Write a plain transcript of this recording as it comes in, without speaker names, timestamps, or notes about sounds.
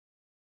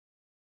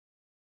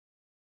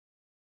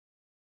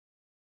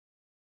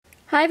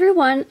Hi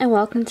everyone, and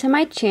welcome to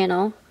my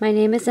channel. My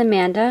name is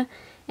Amanda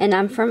and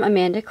I'm from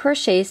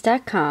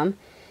annieskitclub.com.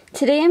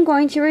 Today I'm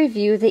going to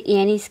review the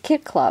Annie's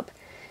Kit Club.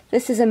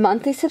 This is a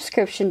monthly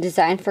subscription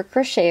designed for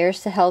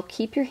crocheters to help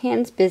keep your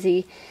hands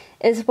busy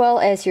as well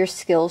as your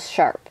skills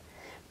sharp.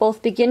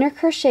 Both beginner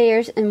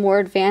crocheters and more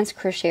advanced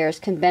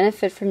crocheters can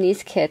benefit from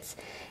these kits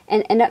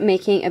and end up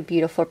making a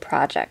beautiful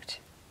project.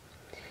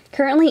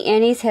 Currently,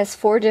 Annie's has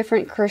 4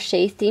 different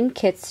crochet themed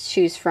kits to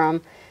choose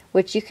from,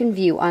 which you can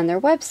view on their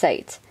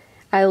website.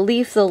 I'll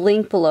leave the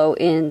link below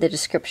in the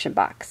description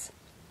box.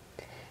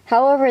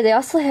 However, they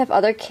also have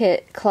other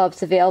kit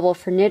clubs available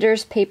for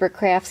knitters, paper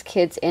crafts,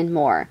 kids, and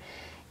more.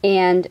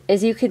 And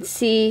as you can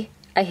see,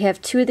 I have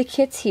 2 of the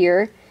kits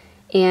here,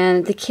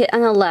 and the kit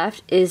on the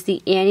left is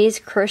the Annie's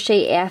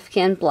Crochet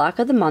Afghan Block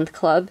of the Month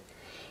Club,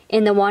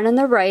 and the one on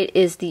the right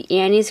is the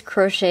Annie's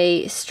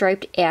Crochet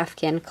Striped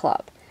Afghan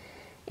Club.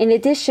 In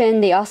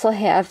addition, they also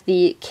have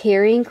the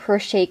Caring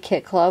Crochet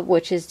Kit Club,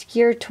 which is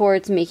geared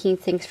towards making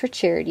things for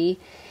charity.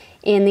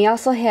 And they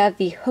also have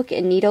the Hook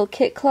and Needle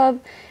Kit Club,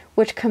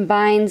 which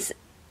combines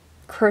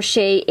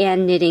crochet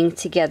and knitting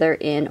together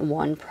in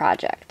one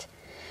project.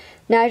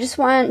 Now I just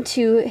want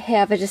to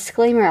have a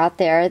disclaimer out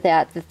there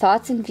that the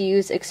thoughts and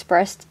views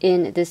expressed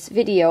in this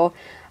video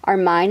are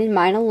mine and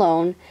mine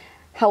alone.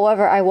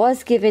 However, I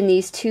was given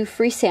these 2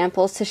 free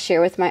samples to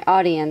share with my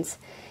audience,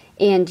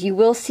 and you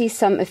will see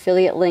some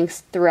affiliate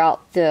links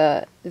throughout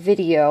the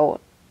video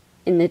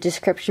in the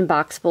description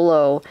box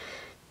below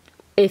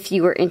if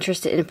you were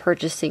interested in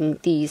purchasing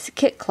these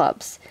kit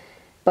clubs.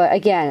 But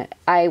again,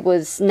 I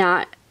was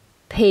not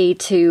paid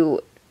to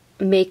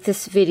make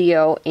this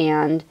video,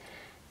 and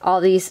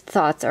all these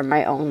thoughts are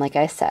my own, like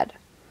I said.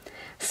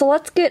 So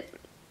let's get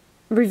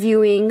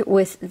reviewing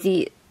with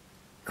the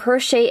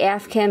Crochet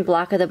Afghan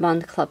Block of the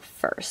Month Club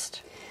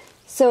first.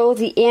 So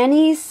the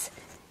Annie's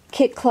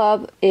Kit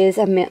Club is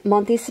a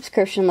monthly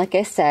subscription, like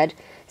I said,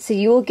 so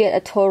you will get a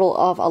total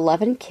of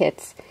 11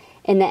 kits,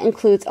 and that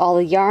includes all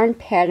the yarn,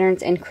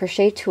 patterns, and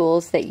crochet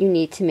tools that you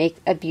need to make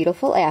a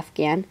beautiful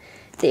Afghan.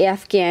 The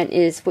Afghan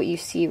is what you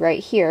see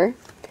right here.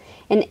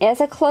 And as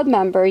a club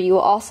member, you will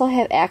also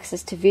have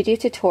access to video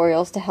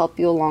tutorials to help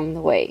you along the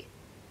way.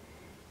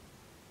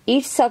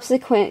 Each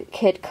subsequent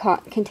kit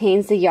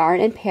contains the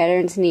yarn and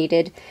patterns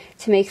needed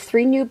to make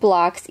 3 new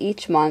blocks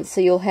each month, so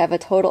you'll have a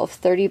total of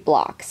 30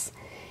 blocks.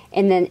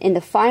 And then in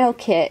the final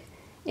kit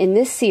in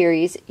this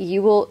series,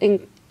 you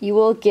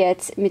will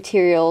get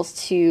materials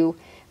to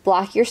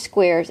block your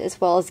squares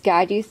as well as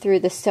guide you through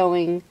the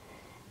sewing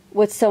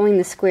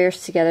the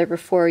squares together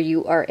before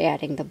you are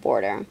adding the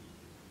border.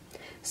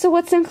 So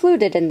what's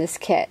included in this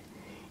kit?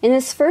 In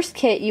this first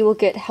kit, you will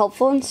get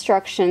helpful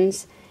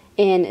instructions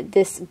in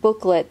this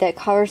booklet that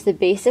covers the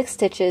basic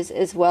stitches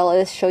as well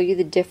as show you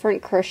the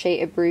different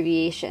crochet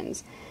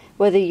abbreviations.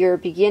 Whether you're a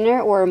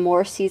beginner or a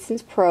more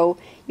seasoned pro,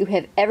 you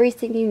have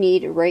everything you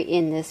need right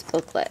in this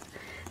booklet.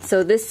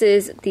 So this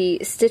is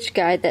the stitch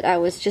guide that I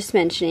was just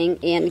mentioning,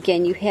 and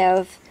again, you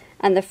have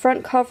on the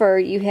front cover,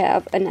 you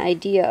have an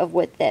idea of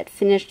what that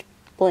finished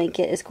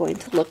blanket is going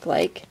to look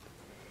like.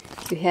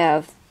 You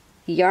have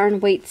the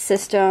yarn weight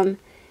system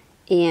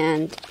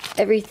and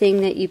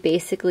everything that you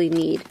basically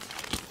need.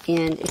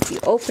 And if you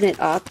open it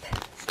up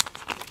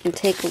and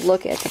take a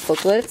look at the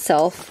booklet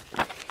itself,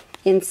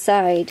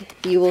 inside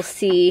you will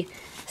see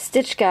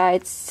stitch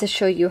guides to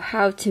show you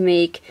how to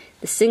make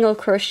the single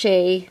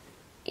crochet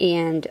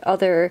and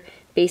other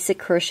basic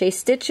crochet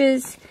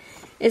stitches,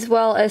 as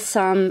well as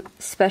some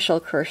special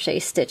crochet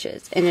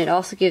stitches. And it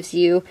also gives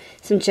you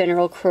some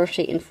general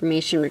crochet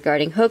information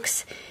regarding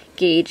hooks,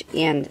 gauge,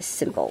 and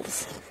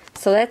symbols.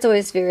 So that's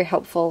always very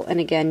helpful, and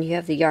again, you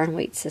have the yarn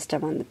weight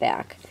system on the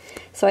back.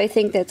 So I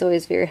think that's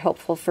always very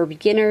helpful for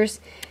beginners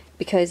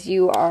because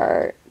you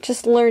are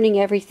just learning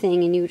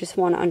everything and you just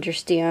want to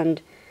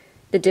understand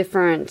the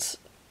different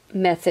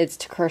methods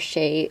to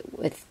crochet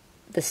with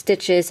the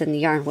stitches and the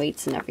yarn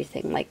weights and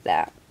everything like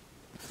that.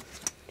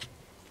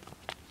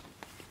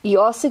 You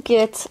also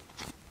get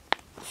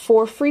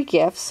 4 free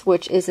gifts,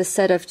 which is a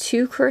set of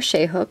 2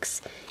 crochet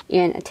hooks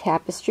and a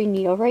tapestry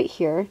needle right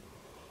here.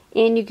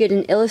 And you get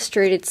an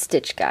illustrated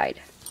stitch guide,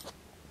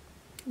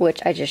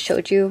 which I just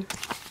showed you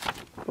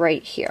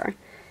right here.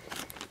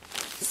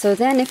 So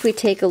then if we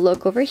take a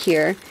look over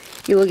here,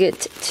 you will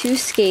get 2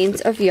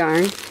 skeins of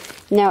yarn.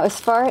 Now as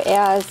far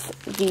as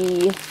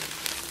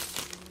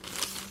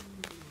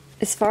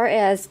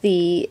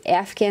the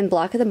Afghan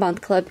Block of the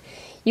Month Club,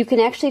 you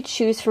can actually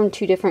choose from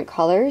 2 different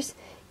colors.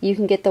 You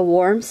can get the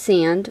warm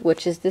sand,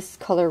 which is this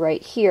color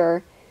right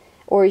here,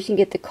 or you can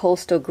get the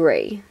coastal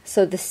gray.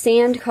 So the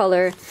sand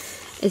color,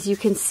 as you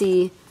can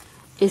see,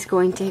 is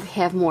going to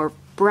have more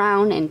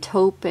brown and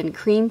taupe and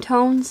cream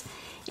tones.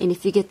 And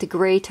if you get the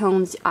gray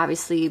tones,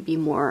 obviously it'd be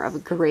more of a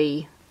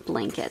gray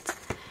blanket.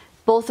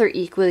 Both are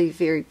equally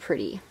very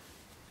pretty.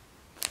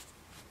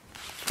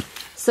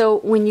 So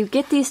when you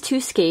get these 2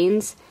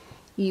 skeins,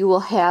 you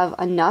will have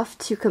enough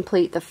to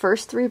complete the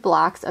first 3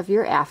 blocks of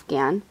your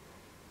Afghan.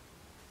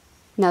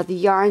 Now the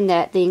yarn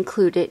that they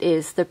included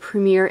is the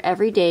Premier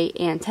Everyday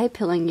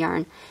Anti-Pilling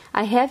yarn.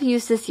 I have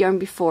used this yarn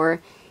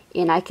before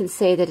and I can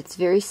say that it's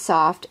very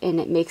soft, and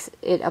it makes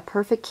it a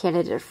perfect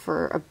candidate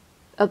for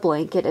a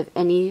blanket of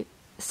any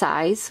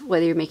size,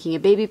 whether you're making a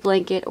baby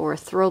blanket or a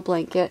throw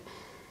blanket.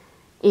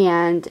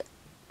 And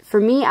for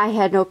me, I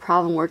had no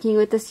problem working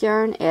with this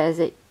yarn, as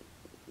it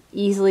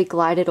easily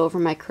glided over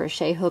my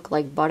crochet hook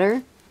like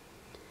butter.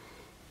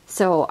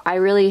 So I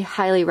really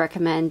highly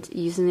recommend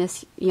using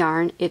this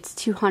yarn. It's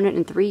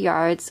 203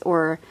 yards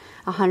or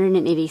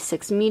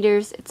 186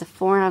 meters. It's a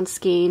 4-ounce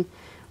skein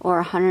or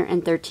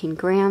 113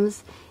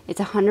 grams.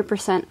 It's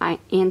 100%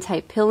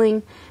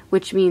 anti-pilling,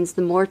 which means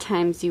the more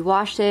times you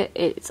wash it,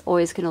 it's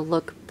always going to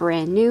look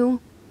brand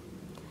new.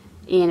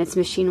 And it's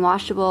machine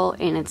washable,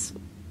 and it's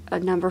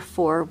a number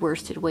 4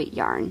 worsted weight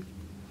yarn.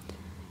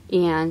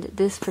 And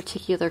this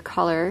particular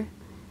color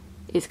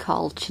is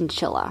called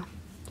Chinchilla.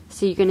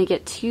 So you're going to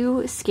get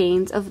 2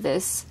 skeins of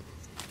this,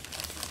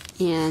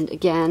 and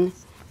again,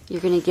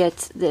 you're going to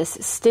get this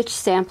stitch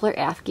sampler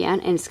Afghan,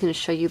 and it's going to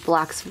show you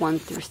blocks 1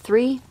 through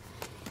 3.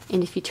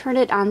 And if you turn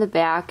it on the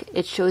back,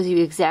 it shows you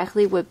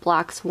exactly what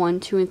blocks 1,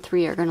 2, and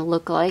 3 are going to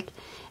look like,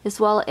 as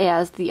well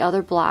as the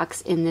other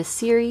blocks in this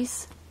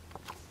series.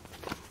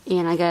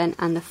 And again,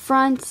 on the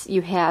front,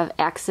 you have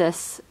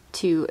access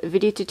to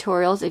video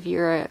tutorials if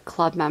you're a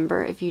club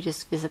member, if you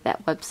just visit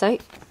that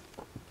website.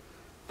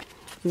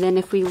 And then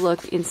if we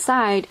look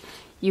inside,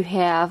 you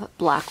have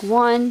block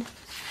 1,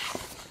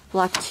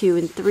 block 2,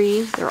 and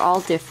 3. They're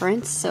all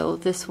different. So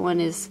this one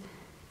is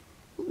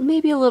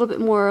maybe a little bit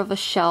more of a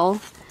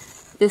shell.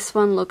 This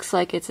one looks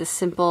like it's a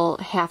simple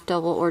half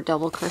double or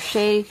double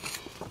crochet.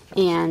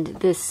 And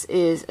this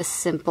is a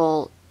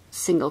simple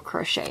single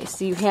crochet.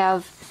 So you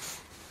have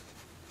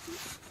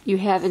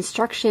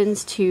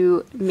instructions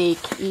to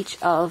make each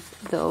of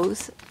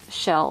those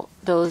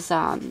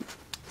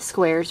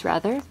squares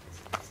rather.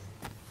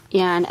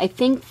 And I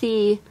think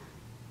the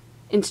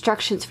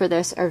instructions for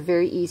this are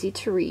very easy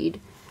to read.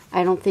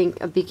 I don't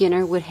think a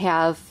beginner would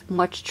have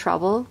much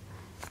trouble.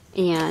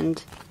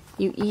 And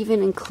you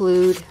even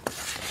include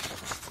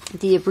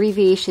the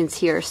abbreviations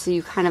here so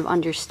you kind of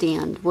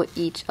understand what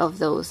each of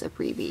those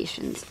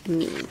abbreviations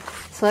mean.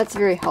 So that's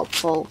very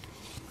helpful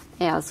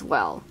as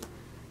well.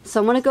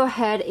 So I'm going to go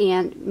ahead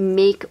and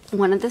make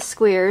one of the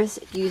squares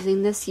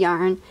using this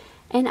yarn,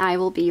 and I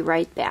will be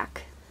right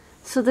back.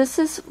 So this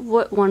is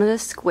what one of the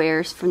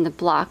squares from the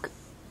Block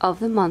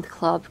of the Month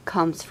Club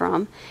comes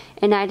from,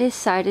 and I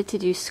decided to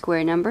do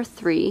square number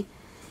 3.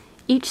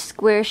 Each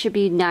square should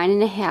be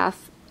 9.5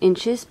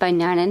 inches by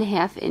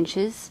 9.5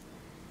 inches,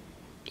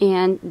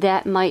 and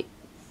that might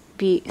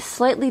be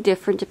slightly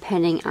different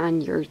depending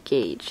on your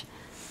gauge.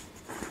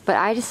 But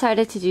I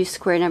decided to do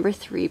square number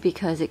 3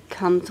 because it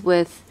comes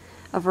with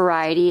a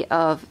variety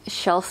of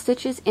shell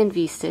stitches and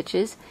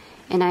V-stitches,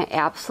 and I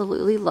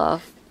absolutely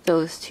love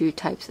those 2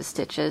 types of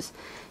stitches,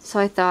 so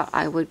I thought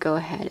I would go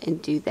ahead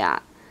and do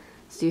that.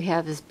 So you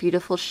have this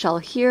beautiful shell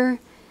here,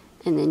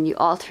 and then you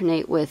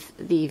alternate with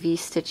the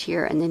V-stitch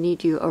here, and then you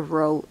do a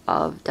row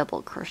of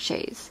double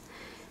crochets,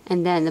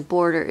 and then the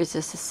border is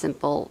just a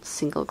simple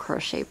single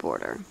crochet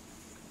border.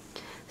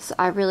 So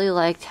I really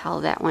liked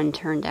how that one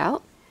turned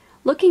out.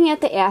 Looking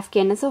at the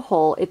Afghan as a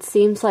whole, it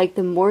seems like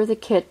the more the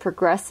kit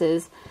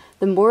progresses,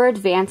 the more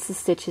advanced the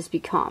stitches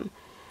become.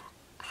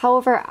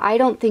 However, I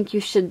don't think you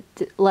should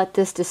let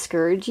this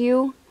discourage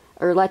you,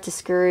 or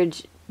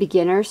discourage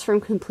beginners from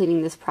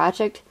completing this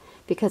project,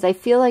 because I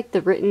feel like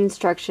the written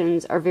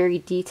instructions are very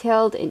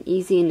detailed and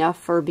easy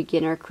enough for a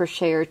beginner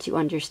crocheter to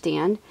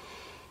understand.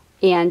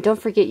 And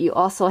don't forget, you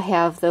also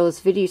have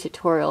those video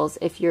tutorials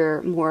if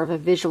you're more of a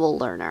visual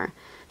learner,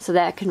 so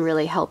that can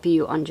really help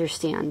you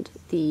understand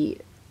the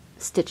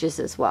stitches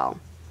as well.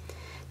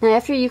 Now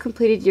after you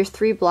completed your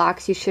 3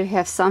 blocks, you should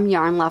have some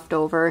yarn left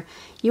over.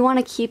 You want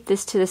to keep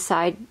this to the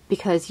side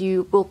because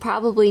you will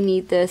probably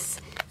need this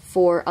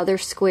for other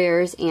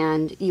squares,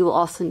 and you will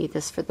also need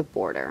this for the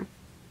border.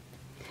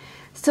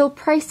 So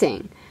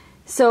pricing.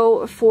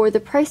 So for the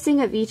pricing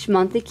of each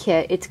monthly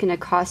kit, it's going to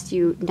cost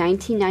you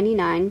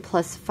 $19.99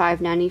 plus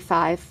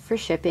 $5.95 for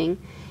shipping.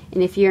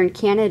 And if you're in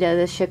Canada,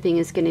 the shipping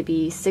is going to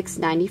be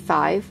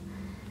 $6.95.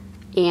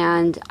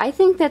 And I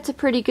think that's a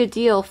pretty good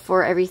deal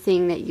for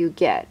everything that you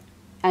get.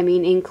 I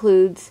mean, it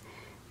includes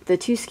the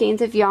 2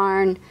 skeins of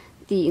yarn,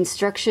 the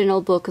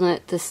instructional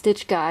booklet, the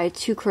stitch guide,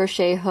 2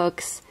 crochet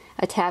hooks,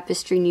 a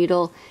tapestry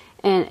needle,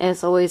 and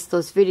as always,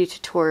 those video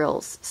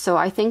tutorials. So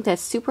I think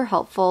that's super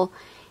helpful,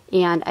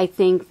 and I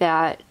think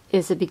that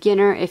as a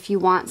beginner, if you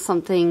want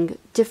something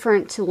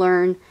different to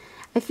learn,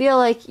 I feel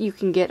like you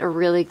can get a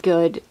really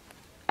good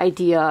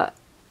idea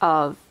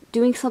of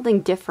doing something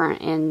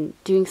different and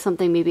doing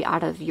something maybe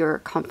out of your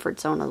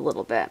comfort zone a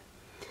little bit.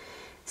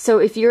 So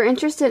if you're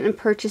interested in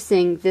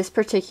purchasing this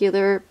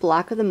particular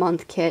Block of the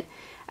Month kit,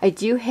 I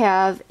do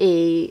have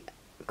a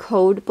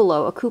code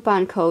below, a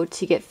coupon code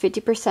to get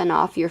 50%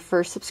 off your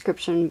first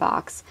subscription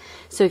box.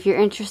 So if you're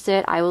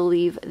interested, I will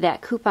leave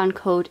that coupon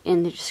code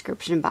in the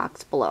description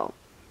box below.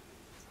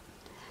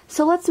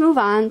 So let's move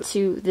on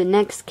to the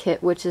next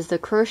kit, which is the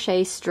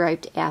Crochet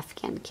Striped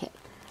Afghan kit.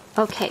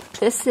 Okay,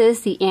 this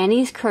is the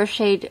Annie's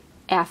Crocheted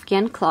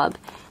Afghan Club,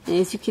 and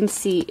as you can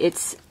see,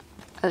 it's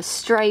a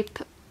stripe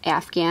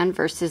Afghan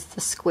versus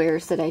the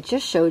squares that I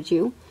just showed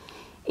you.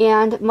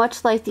 And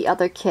much like the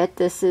other kit,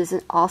 this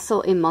is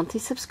also a monthly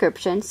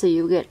subscription, so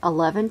you get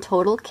 11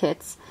 total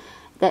kits.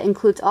 That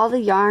includes all the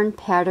yarn,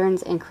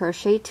 patterns, and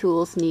crochet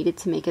tools needed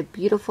to make a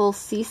beautiful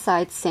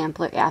seaside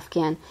sampler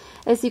Afghan,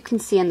 as you can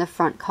see on the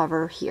front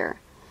cover here.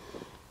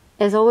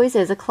 As always,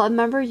 as a club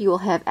member, you will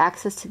have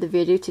access to the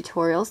video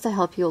tutorials to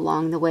help you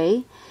along the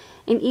way,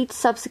 and each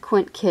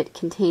subsequent kit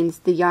contains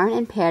the yarn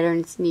and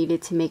patterns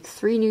needed to make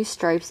 3 new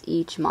stripes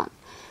each month.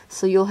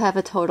 So you'll have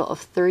a total of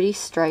 30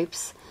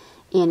 stripes,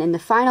 and in the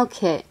final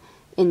kit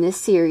in this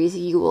series,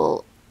 you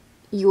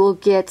will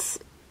get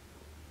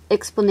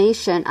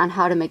explanation on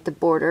how to make the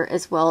border,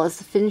 as well as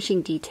the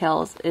finishing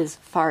details as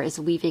far as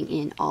weaving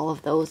in all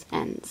of those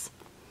ends.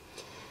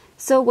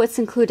 So what's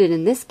included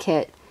in this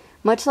kit?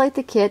 Much like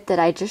the kit that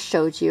I just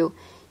showed you,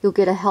 you'll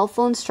get a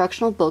helpful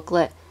instructional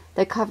booklet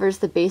that covers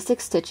the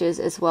basic stitches,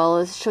 as well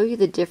as show you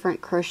the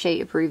different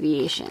crochet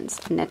abbreviations,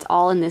 and that's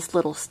all in this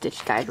little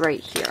stitch guide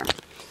right here.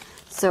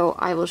 So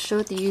I will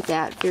show you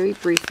that very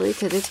briefly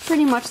because it's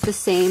pretty much the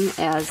same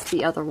as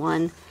the other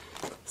one.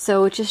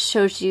 So it just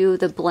shows you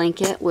the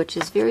blanket, which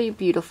is very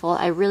beautiful.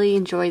 I really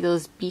enjoy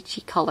those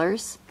beachy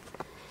colors.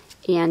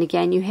 And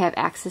again, you have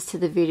access to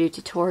the video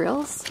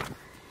tutorials.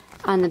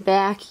 On the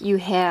back, you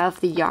have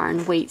the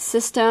yarn weight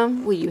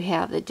system, where you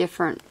have the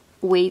different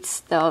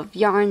weights of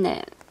yarn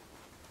that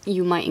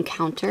you might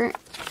encounter.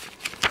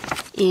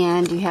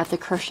 And you have the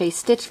crochet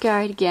stitch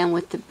guide, again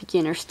with the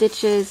beginner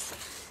stitches,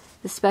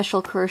 the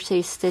special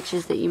crochet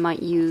stitches that you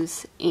might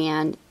use,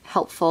 and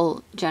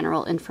helpful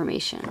general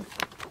information.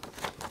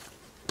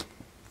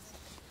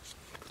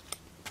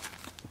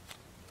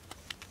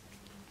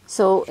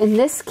 So in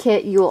this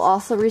kit, you will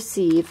also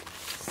receive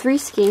 3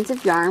 skeins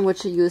of yarn,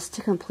 which are used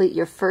to complete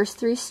your first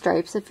 3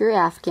 stripes of your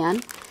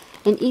Afghan,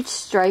 and each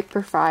stripe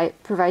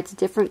provides a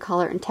different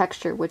color and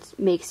texture, which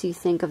makes you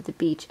think of the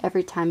beach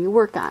every time you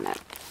work on it.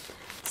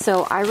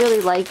 So I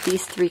really like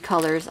these 3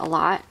 colors a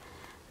lot.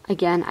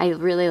 Again, I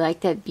really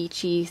like that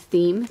beachy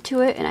theme to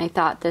it, and I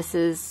thought this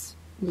is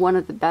one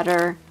of the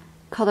better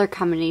color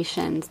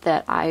combinations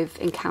that I've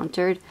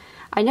encountered.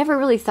 I never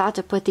really thought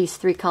to put these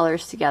 3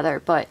 colors together,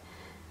 but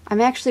I'm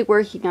actually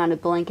working on a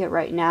blanket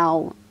right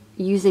now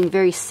using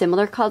very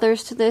similar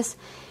colors to this,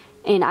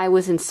 and I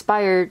was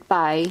inspired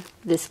by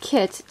this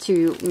kit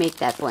to make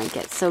that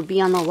blanket. So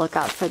be on the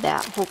lookout for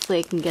that. Hopefully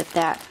I can get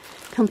that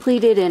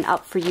completed and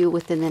up for you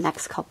within the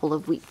next couple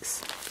of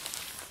weeks.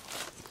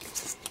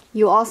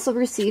 You'll also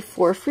receive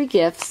 4 free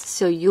gifts,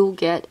 so you'll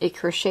get a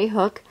crochet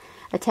hook,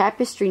 a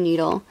tapestry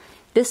needle.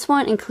 This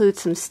one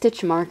includes some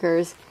stitch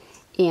markers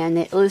and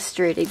the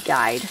illustrated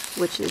guide,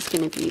 which is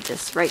going to be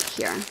this right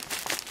here.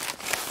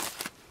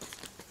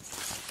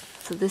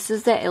 So this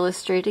is the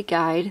illustrated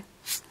guide,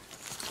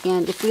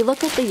 and if we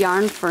look at the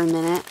yarn for a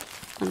minute,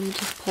 let me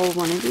just pull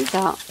one of these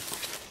out.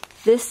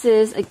 This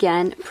is,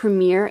 again,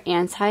 Premier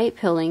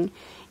Anti-Pilling,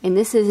 and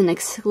this is an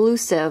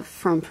exclusive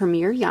from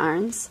Premier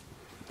Yarns,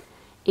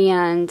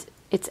 and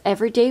it's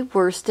everyday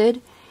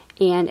worsted,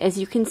 and as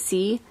you can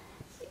see,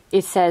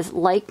 it says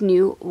like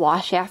new,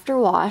 wash after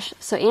wash.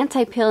 So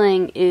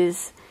anti-pilling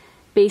is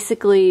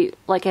basically,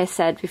 like I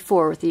said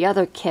before with the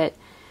other kit,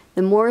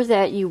 the more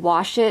that you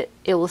wash it,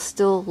 it will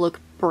still look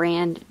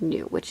brand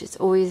new, which is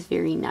always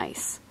very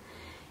nice.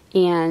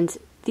 And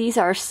these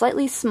are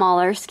slightly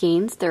smaller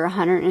skeins. They're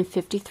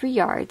 153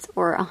 yards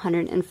or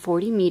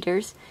 140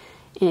 meters,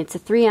 and it's a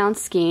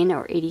 3-ounce skein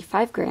or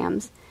 85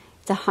 grams.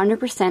 It's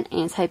 100%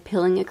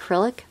 anti-pilling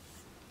acrylic,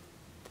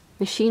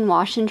 machine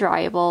wash and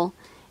dryable,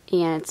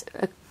 and it's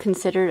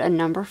considered a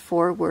number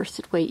 4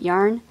 worsted weight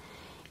yarn.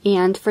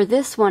 And for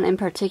this one in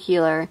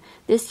particular,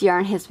 this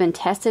yarn has been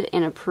tested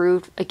and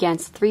approved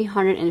against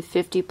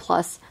 350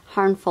 plus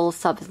harmful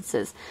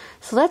substances.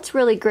 So that's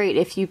really great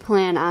if you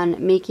plan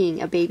on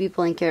making a baby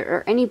blanket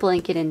or any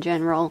blanket in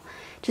general,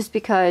 just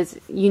because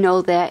you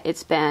know that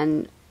it's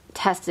been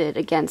tested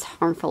against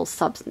harmful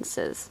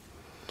substances.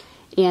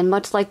 And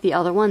much like the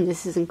other one,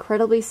 this is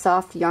incredibly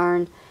soft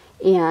yarn,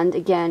 and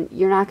again,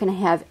 you're not going to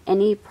have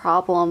any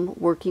problem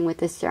working with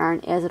this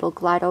yarn, as it'll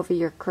glide over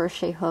your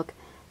crochet hook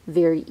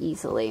very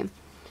easily.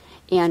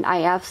 And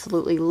I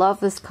absolutely love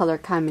this color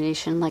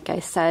combination. Like I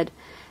said,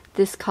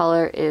 this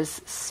color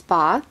is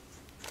Spa.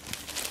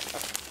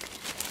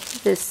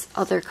 This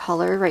other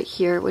color right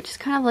here, which is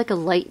kind of like a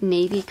light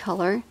navy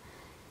color,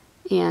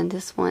 and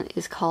this one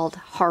is called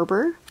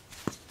Harbor.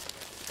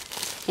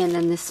 And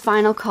then this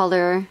final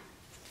color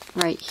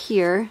right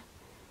here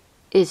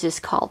is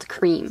just called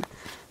Cream.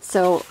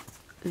 So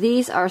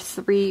these are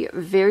 3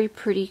 very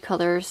pretty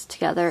colors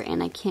together,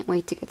 and I can't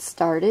wait to get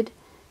started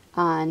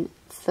on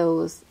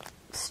those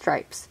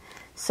stripes.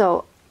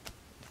 So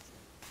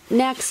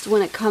next,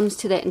 when it comes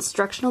to that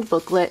instructional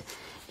booklet,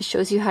 it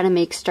shows you how to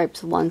make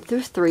stripes 1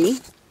 through 3.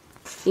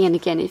 And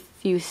again, if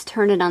you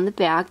turn it on the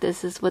back,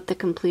 this is what the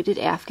completed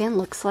Afghan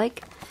looks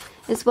like.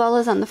 As well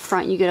as on the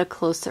front, you get a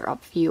closer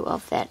up view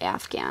of that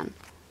Afghan.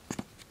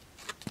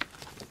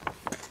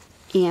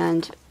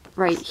 And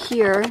right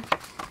here,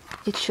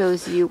 it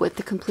shows you what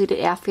the completed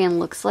Afghan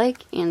looks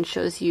like and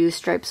shows you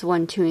stripes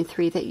 1, 2, and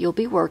 3 that you'll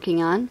be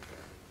working on.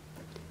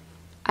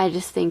 I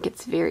just think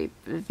it's very,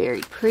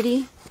 very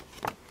pretty.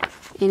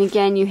 And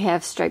again, you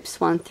have stripes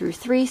 1 through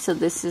 3, so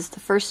this is the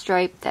first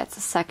stripe, that's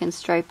the second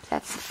stripe,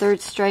 that's the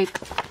third stripe.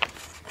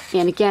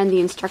 And again, the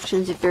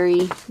instructions are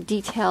very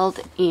detailed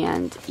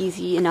and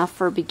easy enough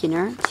for a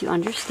beginner to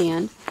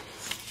understand.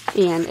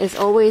 And as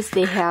always,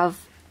 they have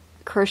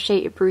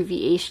crochet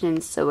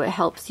abbreviations, so it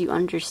helps you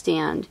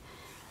understand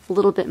a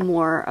little bit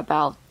more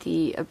about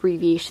the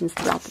abbreviations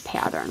throughout the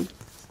pattern.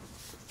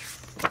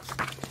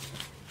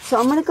 So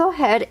I'm going to go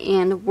ahead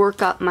and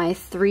work up my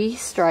 3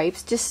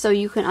 stripes just so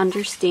you can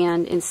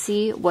understand and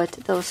see what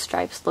those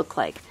stripes look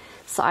like.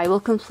 So I will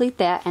complete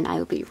that and I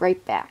will be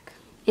right back.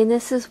 And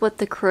this is what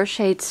the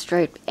crocheted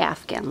striped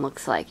Afghan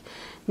looks like.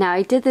 Now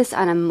I did this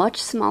on a much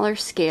smaller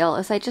scale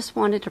as I just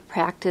wanted to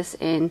practice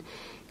and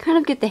kind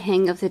of get the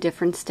hang of the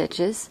different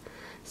stitches.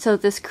 So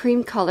this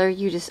cream color,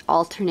 you just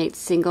alternate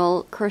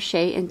single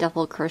crochet and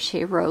double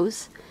crochet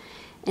rows.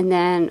 And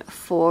then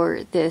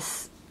for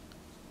this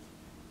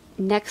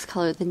next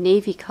color, the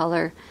navy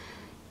color,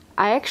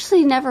 I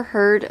actually never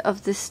heard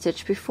of this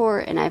stitch before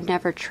and I've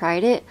never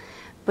tried it,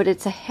 but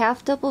it's a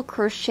half double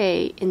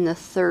crochet in the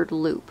 3rd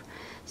loop.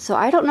 So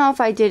I don't know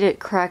if I did it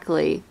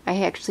correctly.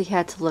 I actually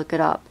had to look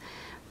it up,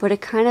 but it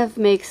kind of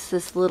makes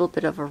this little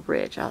bit of a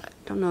ridge. I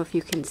don't know if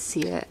you can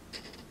see it,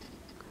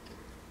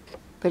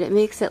 but it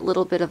makes that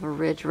little bit of a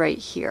ridge right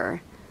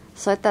here.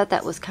 So I thought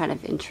that was kind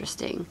of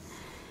interesting.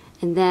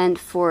 And then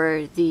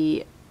for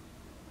the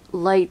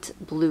light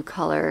blue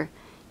color,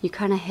 you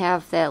kind of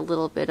have that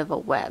little bit of a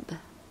web.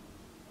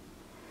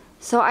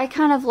 So I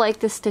kind of like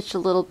this stitch a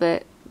little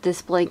bit,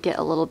 this blanket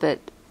a little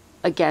bit,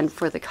 again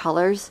for the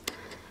colors,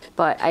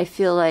 but I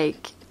feel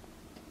like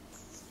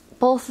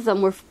both of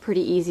them were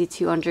pretty easy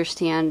to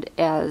understand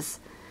as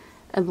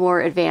a more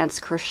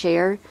advanced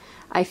crocheter.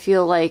 I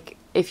feel like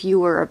if you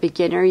were a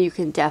beginner, you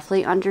can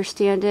definitely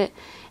understand it,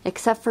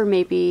 except for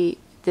maybe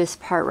this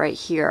part right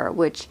here,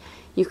 which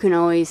you can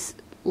always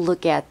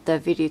look at the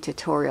video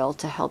tutorial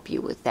to help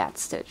you with that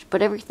stitch.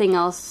 But everything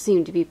else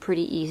seemed to be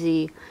pretty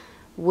easy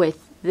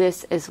with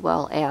this as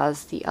well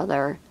as the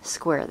other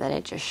square that I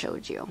just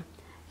showed you.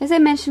 As I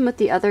mentioned with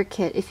the other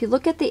kit, if you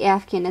look at the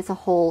Afghan as a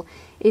whole,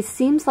 it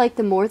seems like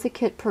the more the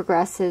kit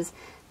progresses,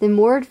 the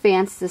more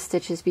advanced the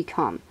stitches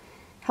become.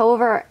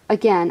 However,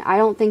 again, I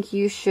don't think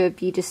you should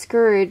be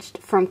discouraged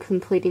from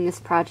completing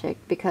this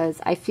project because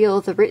I feel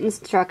the written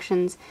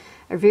instructions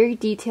are very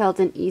detailed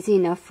and easy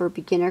enough for a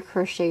beginner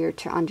crocheter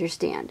to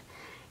understand.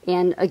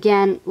 And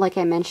again, like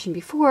I mentioned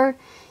before,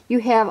 you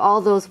have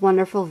all those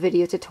wonderful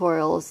video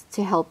tutorials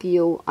to help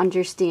you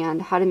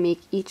understand how to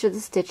make each of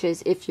the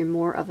stitches if you're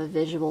more of a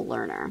visual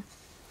learner.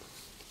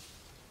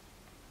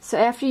 So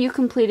after you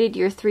completed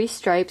your 3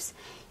 stripes,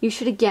 you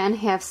should again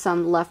have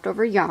some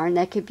leftover yarn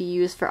that could be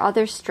used for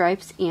other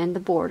stripes and the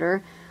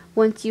border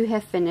once you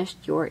have finished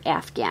your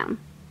Afghan.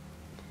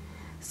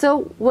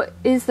 So what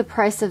is the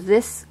price of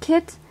this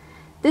kit?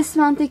 This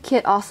monthly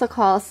kit also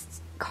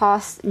costs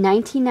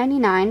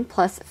 $19.99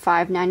 plus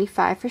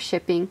 $5.95 for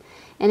shipping.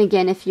 And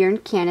again, if you're in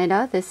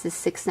Canada, this is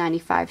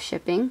 $6.95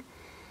 shipping.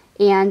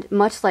 And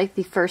much like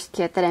the first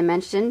kit that I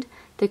mentioned,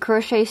 the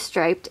Crochet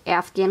Striped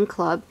Afghan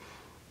Club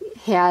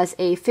has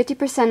a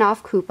 50%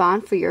 off coupon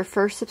for your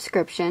first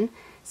subscription.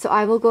 So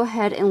I will go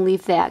ahead and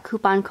leave that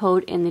coupon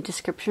code in the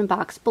description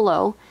box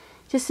below,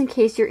 just in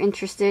case you're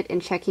interested in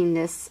checking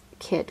this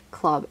kit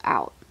club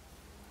out.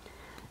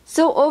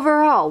 So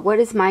overall, what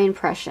is my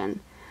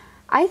impression?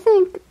 I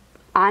think,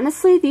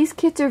 honestly, these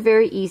kits are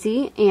very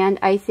easy, and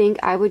I think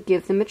I would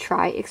give them a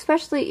try,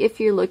 especially if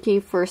you're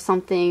looking for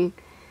something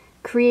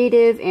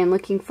creative and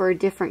looking for a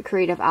different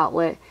creative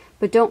outlet,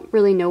 but don't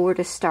really know where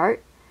to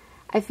start.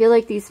 I feel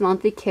like these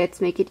monthly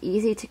kits make it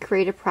easy to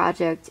create a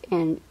project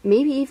and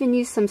maybe even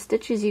use some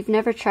stitches you've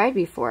never tried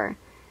before.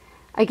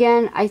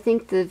 Again, I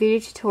think the video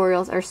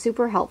tutorials are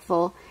super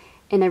helpful,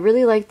 and I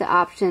really like the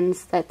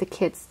options that the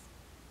kits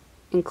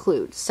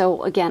include.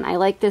 So again, I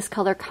like this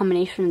color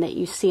combination that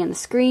you see on the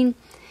screen,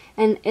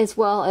 and as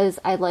well as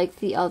I like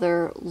the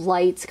other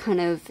light kind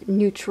of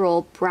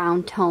neutral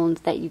brown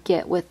tones that you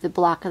get with the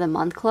Block of the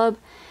Month Club.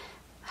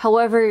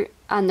 However,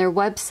 on their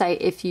website,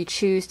 if you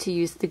choose to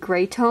use the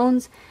gray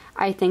tones,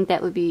 I think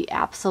that would be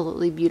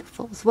absolutely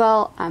beautiful as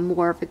well. I'm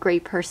more of a gray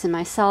person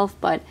myself,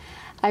 but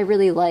I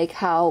really like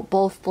how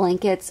both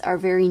blankets are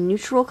very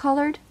neutral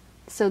colored.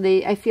 So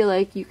I feel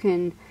like you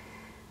can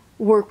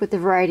work with a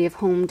variety of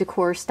home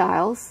decor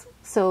styles.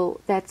 So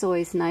that's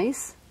always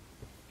nice.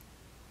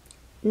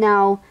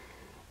 Now,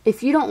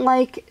 if you don't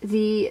like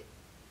the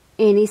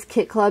Annie's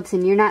Kit Clubs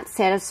and you're not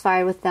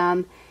satisfied with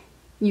them,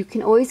 you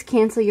can always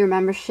cancel your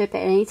membership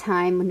at any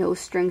time with no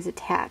strings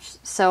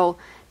attached. So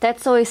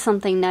that's always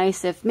something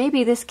nice if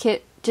maybe this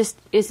kit just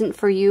isn't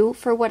for you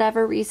for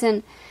whatever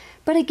reason.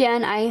 But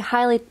again, I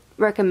highly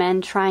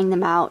recommend trying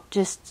them out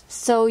just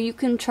so you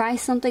can try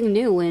something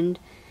new and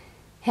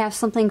have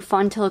something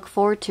fun to look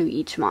forward to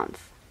each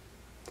month.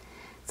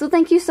 So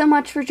thank you so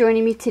much for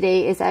joining me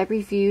today as I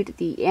reviewed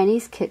the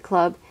Annie's Kit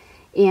Club.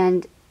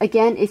 And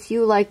Again, if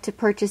you like to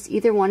purchase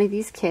either one of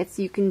these kits,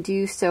 you can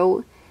do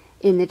so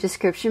in the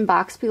description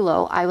box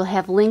below. I will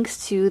have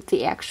links to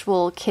the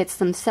actual kits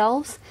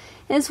themselves,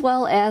 as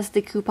well as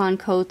the coupon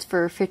codes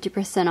for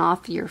 50%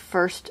 off your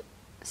first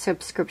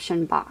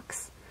subscription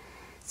box.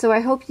 So I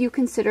hope you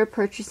consider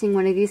purchasing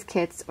one of these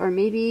kits, or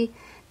maybe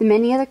the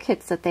many other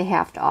kits that they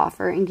have to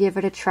offer, and give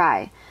it a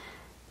try.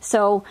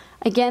 So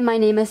again, my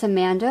name is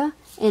Amanda,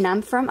 and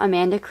I'm from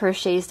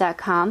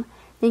annieskitclub.com.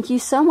 Thank you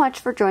so much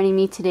for joining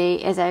me today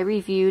as I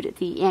reviewed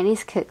the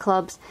Annie's Kit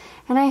Clubs,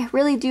 and I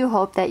really do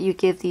hope that you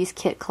give these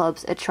kit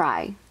clubs a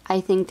try.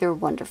 I think they're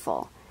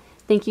wonderful.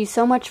 Thank you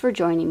so much for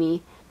joining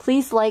me.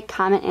 Please like,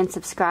 comment, and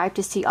subscribe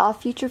to see all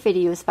future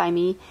videos by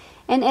me.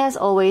 And as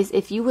always,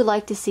 if you would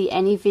like to see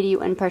any video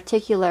in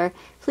particular,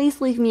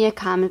 please leave me a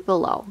comment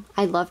below.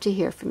 I'd love to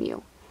hear from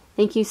you.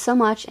 Thank you so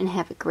much and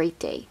have a great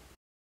day.